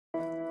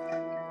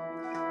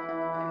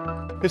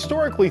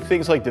Historically,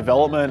 things like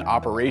development,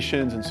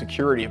 operations, and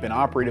security have been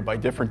operated by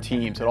different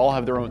teams that all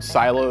have their own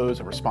silos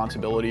of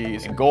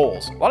responsibilities and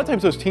goals. A lot of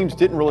times those teams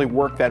didn't really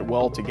work that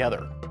well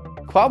together.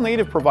 Cloud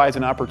Native provides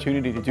an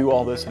opportunity to do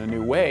all this in a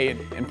new way,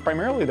 and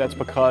primarily that's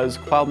because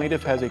Cloud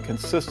Native has a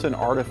consistent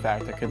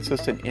artifact, a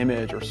consistent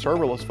image or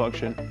serverless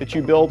function that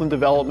you build in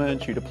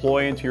development, you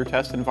deploy into your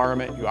test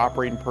environment, you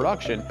operate in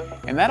production,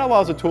 and that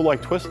allows a tool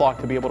like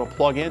Twistlock to be able to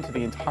plug into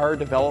the entire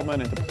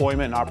development and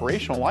deployment and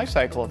operational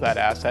lifecycle of that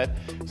asset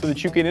so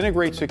that you can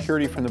integrate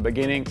security from the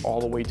beginning all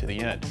the way to the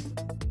end.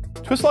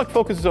 Twistlock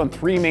focuses on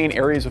three main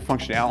areas of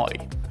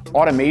functionality.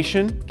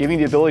 Automation, giving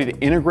the ability to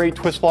integrate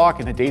Twistlock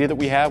and the data that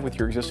we have with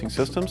your existing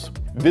systems.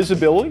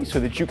 Visibility, so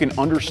that you can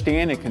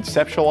understand and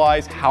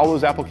conceptualize how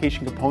those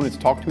application components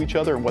talk to each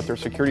other and what their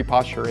security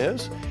posture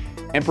is.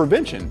 And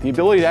prevention, the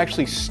ability to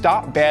actually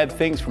stop bad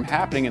things from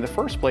happening in the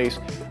first place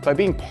by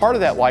being part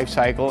of that life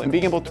cycle and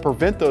being able to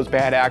prevent those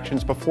bad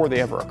actions before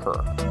they ever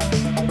occur.